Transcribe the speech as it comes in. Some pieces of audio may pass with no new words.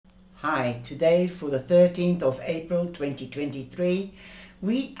Hi, today for the 13th of April 2023,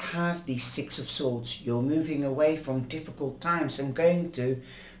 we have the Six of Swords. You're moving away from difficult times and going to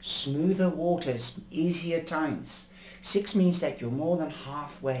smoother waters, easier times. Six means that you're more than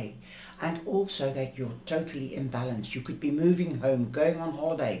halfway and also that you're totally imbalanced. You could be moving home, going on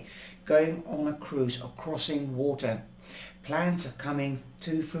holiday, going on a cruise or crossing water. Plans are coming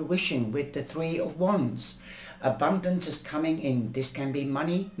to fruition with the Three of Wands. Abundance is coming in. This can be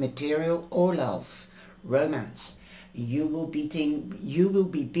money, material or love, romance. You will be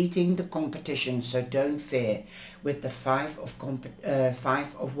beating the competition, so don't fear, with the Five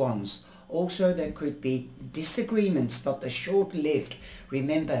of Wands. Also, there could be disagreements, but they're short-lived.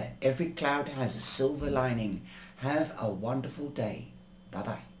 Remember, every cloud has a silver lining. Have a wonderful day.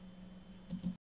 Bye-bye.